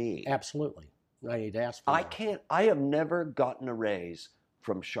on me. Absolutely. I need to ask for that. I have never gotten a raise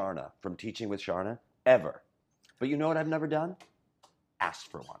from Sharna, from teaching with Sharna, ever. But you know what I've never done?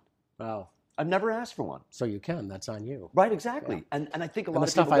 Asked for one. Oh. I've never asked for one. So you can. That's on you. Right, exactly. Yeah. And I think a lot of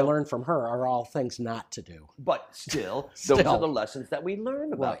the stuff I learned from her are all things not to do. But still, those are the lessons that we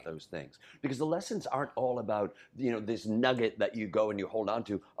learn about those things. Because the lessons aren't all about, this nugget that you go and you hold on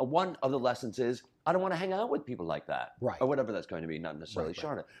to. One of the lessons is, I don't want to hang out with people like that. Right. Or whatever that's going to be, not necessarily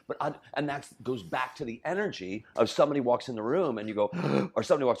Sharna. But and that goes back to the energy of somebody walks in the room and you go, or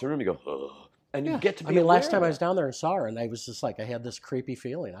somebody walks in the room and you go, And you Yeah. get to be I mean, last aware time of I it. was down there and saw her, and I was just like, I had this creepy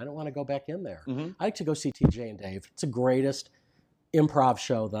feeling. I don't want to go back in there. Mhm. I like to go see TJ and Dave. It's the greatest improv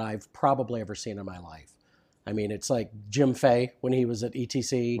show that I've probably ever seen in my life. I mean, it's like Jim Fay when he was at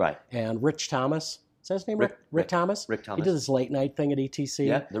ETC, Right. and Rich Thomas. Is that his name? Rick Rick Thomas? Rick Thomas. He did this late night thing at ETC.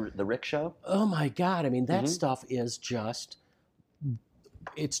 Yeah, the Rick Show. Oh my God. I mean, that Mhm. stuff is just,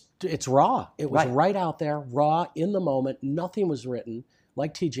 it's raw. It was Right. right out there, raw, in the moment. Nothing was written,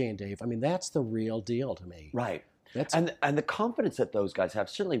 like TJ and Dave. I mean, that's the real deal to me. Right. That's And the confidence that those guys have.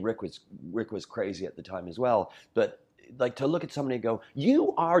 Certainly Rick was crazy at the time as well. But like to look at somebody and go,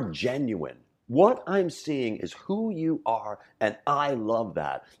 you are genuine. What I'm seeing is who you are, and I love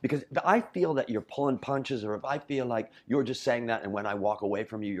that. Because if I feel that you're pulling punches, or if I feel like you're just saying that, and when I walk away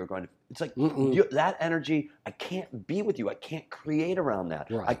from you, you're going to, it's like that energy, I can't be with you. I can't create around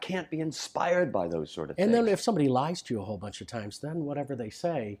that. Right. I can't be inspired by those sort of things. And then if somebody lies to you a whole bunch of times, then whatever they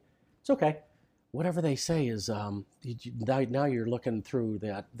say, it's okay. Whatever they say is now you're looking through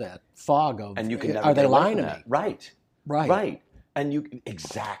that fog of, and you can never are get they away lying from to that. me? Right. Right. Right. And you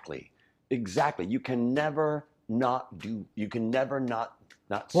exactly. You can never not do. You can never not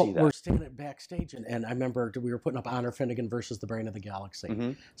Well, see that. we're standing backstage, and I remember we were putting up Honor Finnegan versus the Brain of the Galaxy.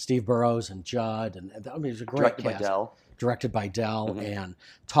 Mhm. Steve Burrows and Judd, and I mean, it was a great Directed by cast. Dell. Directed by Dell, Mhm. and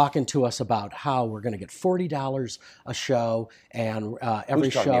talking to us about how we're going to get $40 a show, and every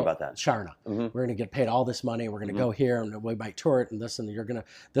Who's talking show. about that? Sharna. Mhm. We're going to get paid all this money. We're going to Mhm. go here, and we might tour it, and this, and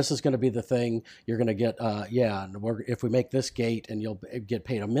this is going to be the thing. You're going to get, and if we make this gate, and you'll get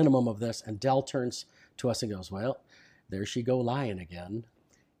paid a minimum of this. And Dell turns to us and goes, "Well, there she go lying again."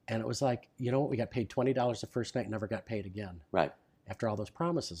 And it was like, you know what? We got paid $20 the first night, and never got paid again Right. after all those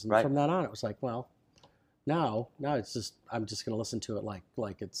promises. And Right. from that on, it was like, well, now it's just, I'm just going to listen to it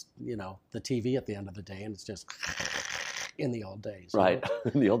like it's, the TV at the end of the day, and it's just in the old days. Right.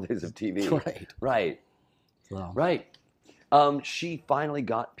 In the old days of TV. Right. Right. So, Right. She finally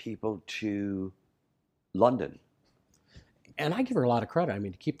got people to London. and I give her a lot of credit. I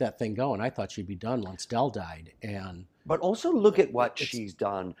mean, to keep that thing going, I thought she'd be done once Dell died. And But also look at what she's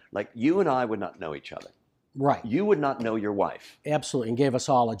done. Like you and I would not know each other. right. You would not know your wife. Absolutely, and gave us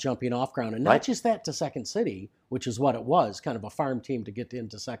all a jumping off ground. And not Right. just that, to Second City, which is what it was, kind of a farm team to get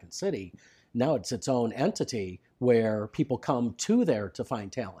into Second City. Now it's its own entity where people come to there to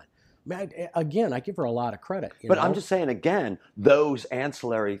find talent. Again, I give her a lot of credit. But I'm just saying again, those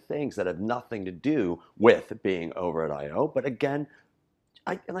ancillary things that have nothing to do with being over at I.O. But again,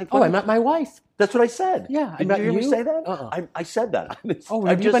 I met my wife. That's what I said. Yeah, I Did met you hear me you. say that? Uh-uh. I said that. Oh,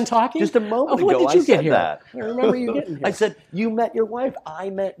 I have you been talking? Just a moment Oh, when ago, did you I get said here? that. I remember you getting here. I said, you met your wife. I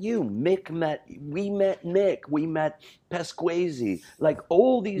met you. We met Mick. We met Pesquazi. Like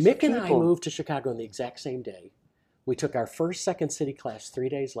all these Mick people. and I moved to Chicago on the exact same day. We took our first Second City class 3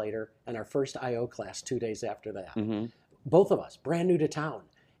 days later, and our first I.O. class 2 days after that. Mm-hmm. Both of us, brand new to town.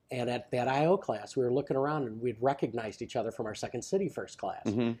 And at that I.O. class, we were looking around, and we'd recognized each other from our Second City first class.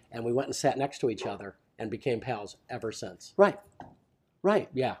 Mm-hmm. And we went and sat next to each other and became pals ever since. Right. Right.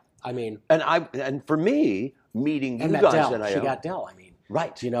 Yeah, I mean, And for me, meeting you and met guys Dell. at I.O. She got Dell, I mean.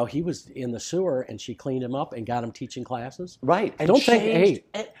 Right. He was in the sewer, and she cleaned him up and got him teaching classes. Right. And Don't think, changed,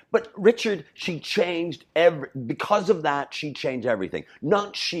 but Richard, she changed because of that, she changed everything.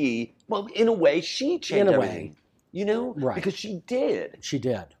 Not she, well, in a way, she changed In a way. everything. You know? Right. Because she did. She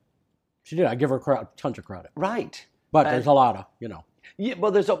did. I give her tons of credit. Right. But And- there's a lot of, Yeah,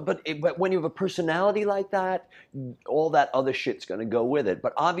 well, but when you have a personality like that, all that other shit's going to go with it.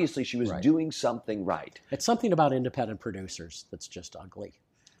 But obviously, she was Right. doing something right. It's something about independent producers that's just ugly.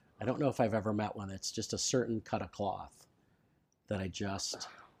 I don't know if I've ever met one that's just a certain cut of cloth that I just,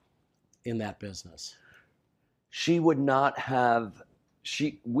 in that business. She would not have.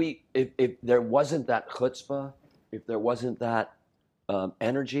 If there wasn't that chutzpah, if there wasn't that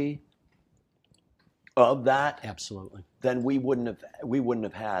energy of that, Absolutely. then we wouldn't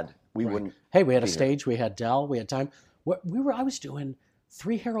have had. We Right. wouldn't. Hey, we had a be here. stage, we had Dell, we had time. I was doing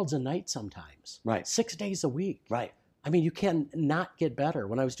 3 Heralds a night sometimes. Right. 6 days a week. Right. I mean, you can not get better.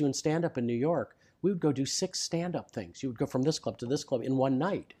 When I was doing stand-up in New York, we would go do 6 stand-up things. You would go from this club to this club in one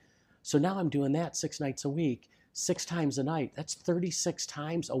night. So now I'm doing that 6 nights a week, 6 times a night. That's 36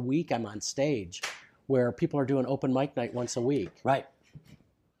 times a week I'm on stage, where people are doing open mic night once a week. Right.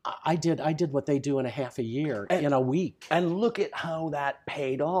 I did what they do in a half a year, in a week. And look at how that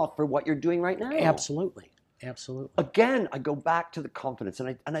paid off for what you're doing right now. Absolutely. Absolutely. Again, I go back to the confidence,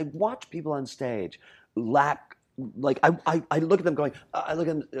 and I watch people on stage lack. Like I look at them going, I look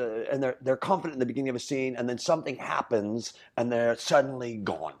at them, and they're confident in the beginning of a scene, and then something happens, and they're suddenly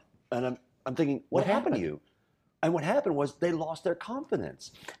gone, and I'm thinking, what happened to you? And what happened was they lost their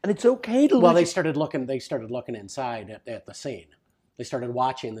confidence. And it's okay to lose. Well, they started looking inside at the scene. They started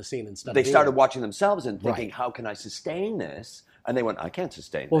watching the scene instead They of started watching themselves and thinking, Right. how can I sustain this? And they went, I can't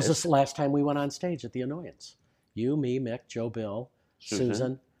sustain What was this. this last time we went on stage at the Annoyance? You, me, Mick, Joe, Bill,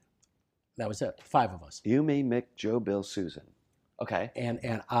 Susan. That was it. 5 of us. You, me, Mick, Joe, Bill, Susan. Okay.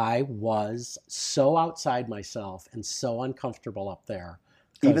 And I was so outside myself and so uncomfortable up there.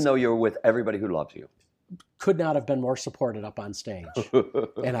 Even though you're with everybody who loves you. Could not have been more supported up on stage.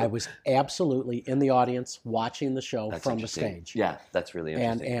 And I was absolutely in the audience watching the show That's from the interesting. stage. Yeah, that's really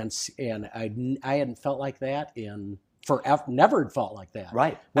interesting. And I hadn't felt like that in forever. Never felt like that.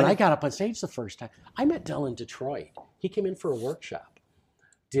 Right. When And I got up on stage the first time, I met Del in Detroit. He came in for a workshop,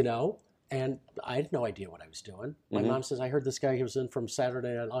 and I had no idea what I was doing. My mom says, I heard this guy, he was in from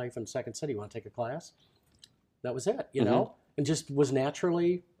Saturday Night Live in Second City. You want to take a class? That was it, and just was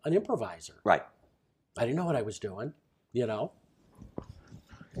naturally an improviser. Right. I didn't know what I was doing,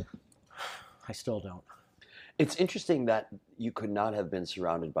 I still don't. It's interesting that you could not have been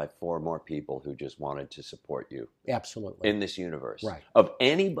surrounded by 4 more people who just wanted to support you Absolutely. in this universe. Right. Of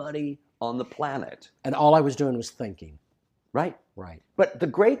anybody on the planet. And all I was doing was thinking. Right. Right. But the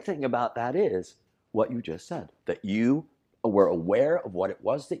great thing about that is what you just said, that you were aware of what it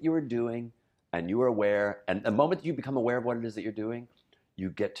was that you were doing, and you were aware, and the moment you become aware of what it is that you're doing, you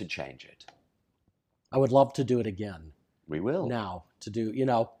get to change it. I would love to do it again We will. now, to do,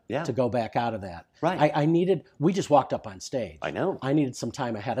 Yeah. to go back out of that. Right. We just walked up on stage. I know. I needed some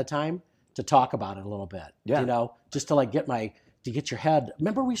time ahead of time to talk about it a little bit. Yeah. Just to get your head.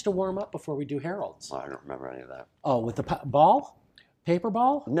 Remember we used to warm up before we do Heralds? I don't remember any of that. Oh, with the paper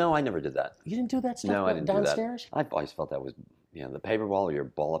ball? No, I never did that. You didn't do that stuff No, I didn't downstairs? do that. I've always felt that was, the paper ball, or you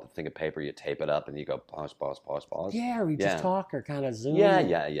ball up a thing of paper, you tape it up, and you go pause. Yeah, or we just talk or kind of Zoom.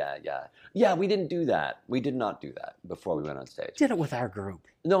 Yeah. Yeah, we didn't do that. We did not do that before we went on stage. Did it with our group.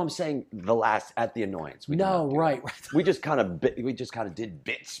 No, I'm saying at the Annoyance. We did not do right. that. We just kind of did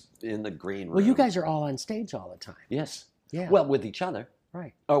bits in the green room. Well, you guys are all on stage all the time. Yes. Yeah. Well, with each other.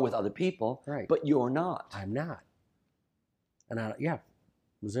 Right. Or with other people. Right. But you're not. I'm not. And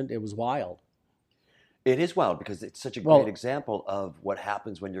it was wild. It is wild because it's such a great example of what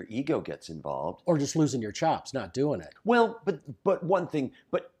happens when your ego gets involved. Or just losing your chops, not doing it. Well, but one thing,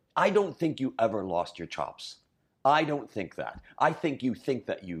 but I don't think you ever lost your chops. I don't think that. I think you think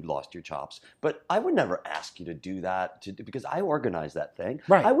that you lost your chops, but I would never ask you to do that because I organized that thing.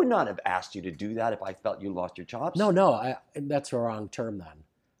 Right. I would not have asked you to do that if I felt you lost your chops. No, that's a wrong term then.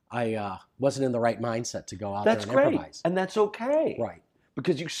 I wasn't in the right mindset to go out there and improvise. And that's okay. Right.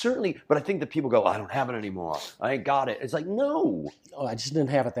 Because but I think that people go, I don't have it anymore. I ain't got it. It's like, no. Oh, I just didn't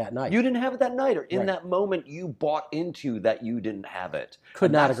have it that night. You didn't have it that night, or in Right. that moment you bought into that you didn't have it.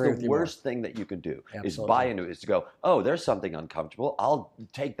 Could not agree with That's you the more. worst thing that you can do is Absolutely. buy into it, is to go, oh, there's something uncomfortable. I'll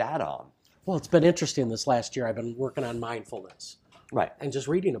take that on. Well, it's been interesting this last year. I've been working on mindfulness Right. and just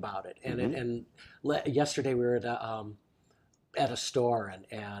reading about it. And yesterday we were at a store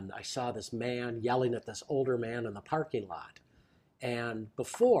and I saw this man yelling at this older man in the parking lot. And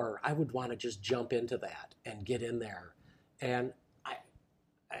before, I would want to just jump into that and get in there. And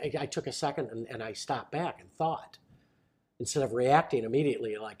I took a second and I stopped back and thought, instead of reacting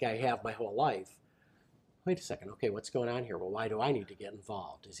immediately like I have my whole life, wait a second, okay, what's going on here? Well, why do I need to get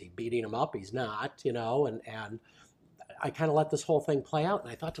involved? Is he beating him up? He's not, and I kind of let this whole thing play out.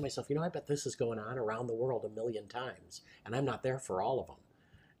 And I thought to myself, I bet this is going on around the world 1,000,000 times. And I'm not there for all of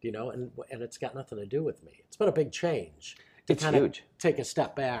them, and it's got nothing to do with me. It's been a big change. To It's kind of huge. take a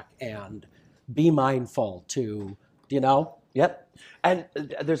step back and be mindful to, Yep. And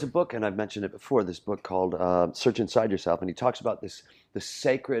there's a book, and I've mentioned it before, this book called Search Inside Yourself, and he talks about the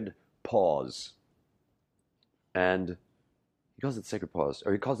sacred pause. And he calls it sacred pause,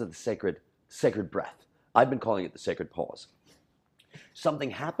 or he calls it the sacred breath. I've been calling it the sacred pause. Something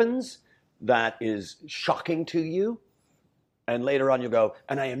happens that is shocking to you, and later on you'll go,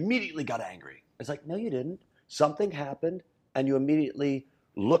 and I immediately got angry. It's like, no, you didn't. Something happened, and you immediately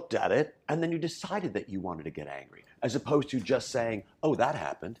looked at it, and then you decided that you wanted to get angry, as opposed to just saying, oh, that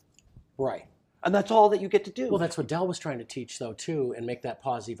happened. right. And that's all that you get to do. Well, that's what Del was trying to teach, though, too, and make that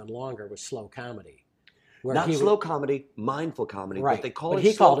pause even longer with slow comedy. Where Not he slow comedy, mindful comedy. Right. But they call But it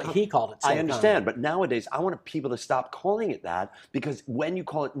he slow called it slow I understand, comedy. but nowadays I want people to stop calling it that, because when you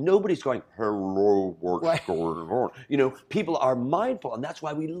call it, nobody's going, hello, what's Right. going on? People are mindful, and that's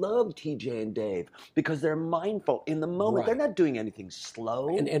why we love TJ and Dave, because they're mindful in the moment. Right. They're not doing anything slow.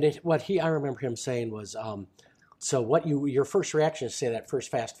 I remember him saying was, so your first reaction is to say that first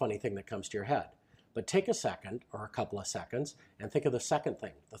fast, funny thing that comes to your head. But take a second or a couple of seconds and think of the second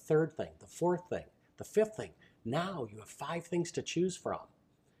thing, the third thing, the fourth thing, the fifth thing. Now you have 5 things to choose from.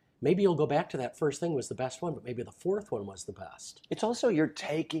 Maybe you'll go back to that first thing was the best one, but maybe the 4th one was the best. It's also you're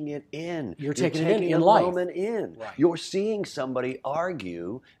taking it in. You're taking it in the life. moment in. Right. You're seeing somebody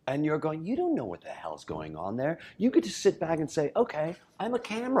argue, and you're going, you don't know what the hell's going on there. You get to sit back and say, okay, I'm a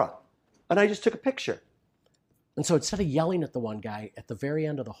camera, and I just took a picture. And so instead of yelling at the one guy at the very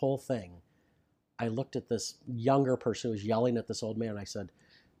end of the whole thing, I looked at this younger person who was yelling at this old man, and I said,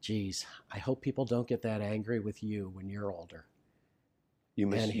 geez, I hope people don't get that angry with you when you're older. You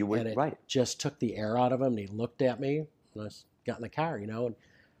were and it right. just took the air out of him, and he looked at me, and I got in the car, And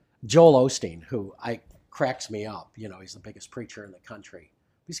Joel Osteen, who cracks me up, he's the biggest preacher in the country.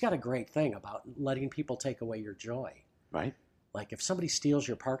 He's got a great thing about letting people take away your joy. Right. Like if somebody steals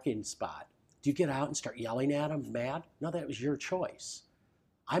your parking spot, do you get out and start yelling at them, mad? No, that was your choice.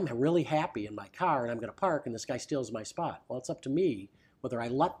 I'm really happy in my car, and I'm going to park, and this guy steals my spot. Well, it's up to me whether I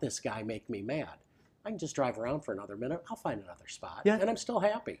let this guy make me mad. I can just drive around for another minute. I'll find another spot, and I'm still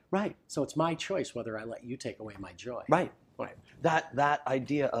happy. Right. So it's my choice whether I let you take away my joy. Right. Right. That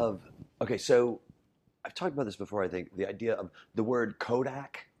idea of, okay, so I've talked about this before, I think, the idea of the word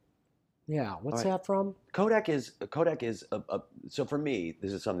Kodak. Yeah, what's Right. that from? Kodak is so for me,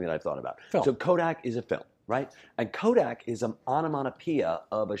 this is something that I've thought about. Film. So Kodak is a film, right? And Kodak is an onomatopoeia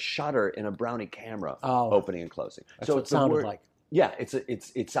of a shutter in a Brownie camera opening and closing. That's so what it sounded like. Yeah,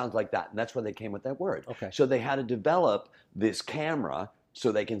 it sounds like that, and that's where they came with that word. Okay. So they had to develop this camera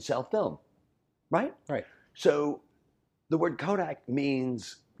so they can sell film, right? Right. So the word Kodak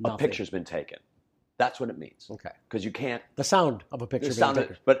means Nothing. a picture's been taken. That's what it means. Okay. Because you can't. The sound of a picture The being sound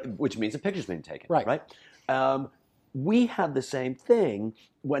taken. but which means a picture's been taken. Right. Right. We have the same thing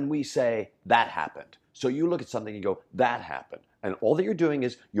when we say that happened. So you look at something and you go, that happened. And all that you're doing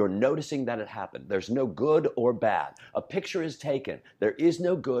is you're noticing that it happened. There's no good or bad. A picture is taken. There is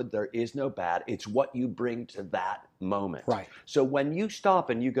no good. There is no bad. It's what you bring to that moment. Right. So when you stop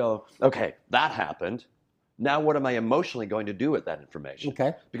and you go, okay, that happened. Now what am I emotionally going to do with that information?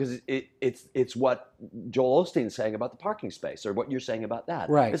 Okay. Because it's what Joel Osteen's saying about the parking space, or what you're saying about that.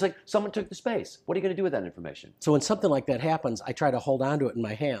 Right. It's like someone took the space. What are you going to do with that information? So when something like that happens, I try to hold on to it in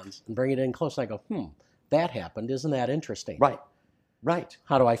my hands and bring it in close. And I go, that happened. Isn't that interesting? Right. Right.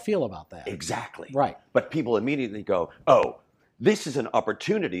 How do I feel about that? Exactly. Right. But people immediately go, oh, this is an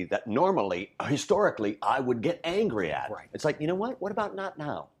opportunity that normally, historically, I would get angry at. Right. It's like, you know what? What about not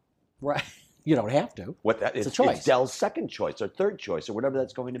now? Right. You don't have to. It's a choice. It's Dell's second choice or third choice or whatever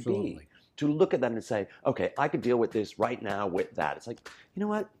that's going to Absolutely. be. To look at that and say, okay, I can deal with this right now with that. It's like, you know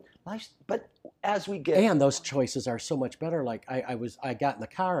what? But as we get... And those choices are so much better. Like I got in the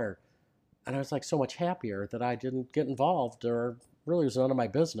car and I was like so much happier that I didn't get involved, or really was none of my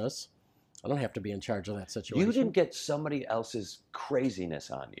business. I don't have to be in charge of that situation. You didn't get somebody else's craziness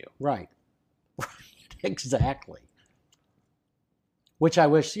on you. Right. Right. Exactly. Which I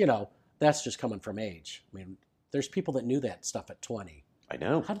wish, that's just coming from age. I mean, there's people that knew that stuff at 20. I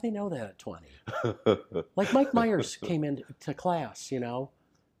know. How did they know that at 20? Like Mike Myers came into class,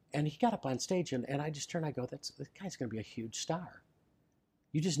 and he got up on stage, and I just turned, I go, this guy's going to be a huge star.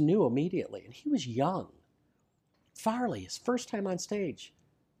 You just knew immediately. And he was young. Farley, his first time on stage,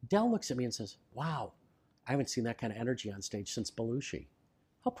 Dell looks at me and says, wow, I haven't seen that kind of energy on stage since Belushi.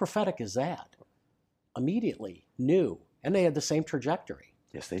 How prophetic is that? Immediately knew. And they had the same trajectory.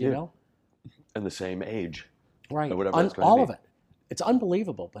 Yes, they do. And the same age. Right. Or whatever it's going all to of be. it. It's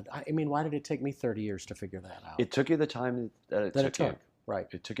unbelievable. But I mean, why did it take me 30 years to figure that out? It took you the time that it took you. Right.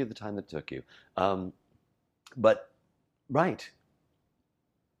 It took you the time that it took you. But, right.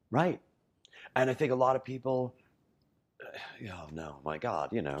 And I think a lot of people, oh no, my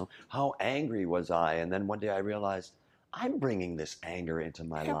God, how angry was I? And then one day I realized, I'm bringing this anger into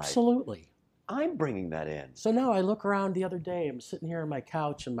my life. Absolutely. I'm bringing that in. So now I look around the other day, I'm sitting here on my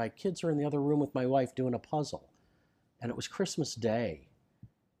couch, and my kids are in the other room with my wife doing a puzzle. And it was Christmas Day.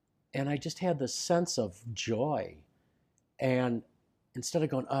 And I just had this sense of joy. And instead of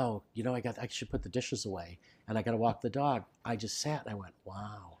going, oh, I should put the dishes away, and I got to walk the dog, I just sat and I went,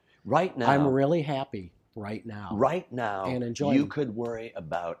 wow. Right now. I'm really happy right now. Right now. And enjoying. You could worry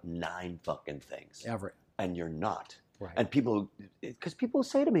about 9 fucking things. Ever. And you're not. Right. And because people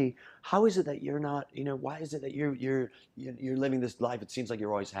say to me, how is it that you're not, why is it that you're living this life? It seems like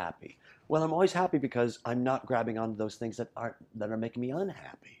you're always happy. Well, I'm always happy because I'm not grabbing onto those things that are making me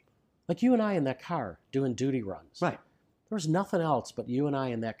unhappy. Like you and I in that car doing duty runs. Right. There was nothing else but you and I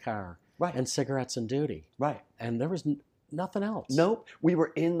in that car. Right. And cigarettes and duty. Right. And there was nothing else. Nope. We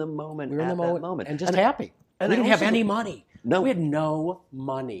were in the moment. We were in the moment. That moment. And just happy. And we didn't have also- any money. No. We had no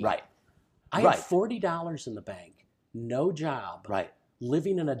money. Right. I Right. had $40 in the bank, no job, Right.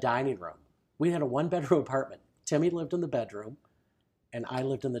 living in a dining room. We had a 1-bedroom apartment, Timmy lived in the bedroom, and I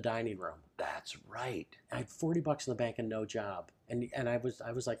lived in the dining room. That's right. I had $40 in the bank and no job, and I was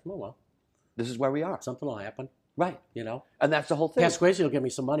like, oh well, This is where we are. something will happen, Right. you know. And that's the whole thing. Pasquazi will give me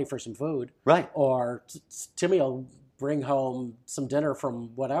some money for some food, Right. or Timmy will bring home some dinner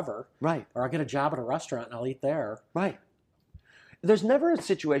from whatever, Right. or I'll get a job at a restaurant and I'll eat there. Right. There's never a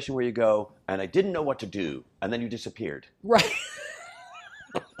situation where you go, and I didn't know what to do, and then you disappeared. Right.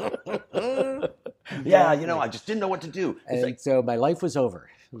 Yeah, you know, I just didn't know what to do. It's And like, so my life was over.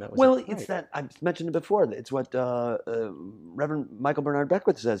 And that was well, it. it's Right. that, I've mentioned it before, it's what Reverend Michael Bernard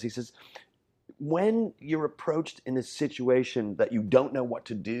Beckwith says. He says, when you're approached in a situation that you don't know what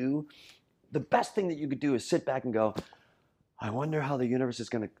to do, the best thing that you could do is sit back and go, I wonder how the universe is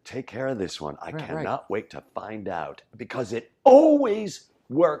going to take care of this one. I Right, cannot wait to find out, because it always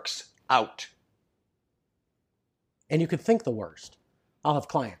works out. And you could think the worst. I'll have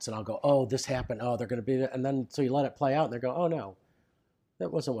clients and I'll go, oh, this happened. Oh, they're going to be there. And then so you let it play out and they go, oh, no,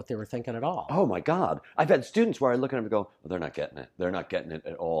 that wasn't what they were thinking at all. Oh my God. I've had students where I look at them and go, well, they're not getting it. They're not getting it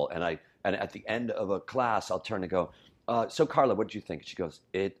at all. And at the end of a class, I'll turn and go, so Carla, what did you think? She goes,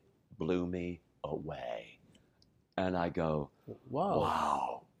 it blew me away. And I go, Whoa.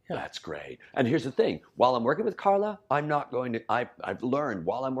 wow, Yeah. that's great. And here's the thing. While I'm working with Carla, I'm not going to, I've learned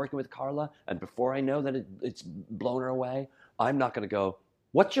while I'm working with Carla, and before I know that it's blown her away, I'm not going to go,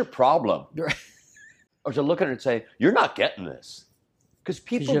 what's your problem? Or to look at her and say, you're not getting this. Because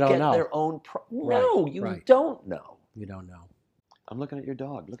people you don't get know. their own Right, No, you right. don't know. You don't know. I'm looking at your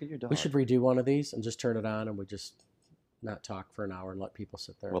dog. Look at your dog. We should redo one of these and just turn it on and we just not talk for an hour and let people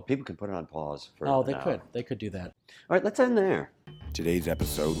sit there. Well, people can put it on pause for oh, an they hour. could. They could do that. All right, let's end there. Today's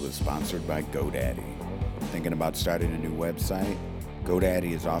episode was sponsored by GoDaddy. Thinking about starting a new website?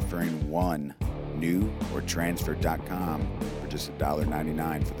 GoDaddy is offering one new or transfer.com for just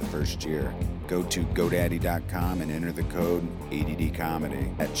 $1.99 for the first year. Go to GoDaddy.com and enter the code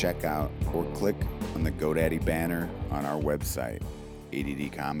ADDComedy at checkout, or click on the GoDaddy banner on our website,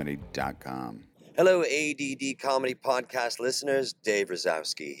 ADDComedy.com. Hello, ADD Comedy Podcast listeners. Dave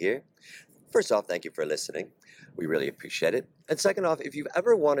Rosowski here. First off, thank you for listening. We really appreciate it. And second off, if you've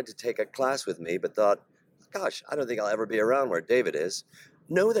ever wanted to take a class with me but thought, gosh, I don't think I'll ever be around where David is,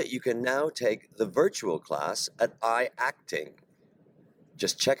 know that you can now take the virtual class at iActing.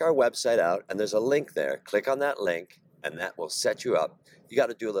 Just check our website out, and there's a link there. Click on that link, and that will set you up. You got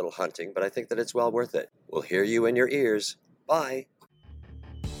to do a little hunting, but I think that it's well worth it. We'll hear you in your ears. Bye.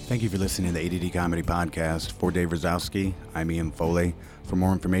 Thank you for listening to the ADD Comedy Podcast. For Dave Rosowski, I'm Ian Foley. For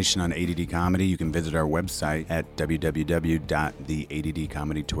more information on ADD Comedy, you can visit our website at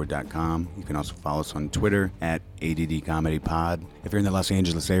www.theaddcomedytour.com. You can also follow us on Twitter at ADDComedyPod. If you're in the Los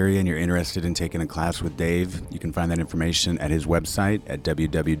Angeles area and you're interested in taking a class with Dave, you can find that information at his website at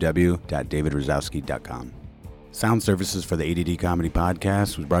www.davidrosowski.com. Sound services for the ADD Comedy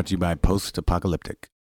Podcast was brought to you by Post Apocalyptic.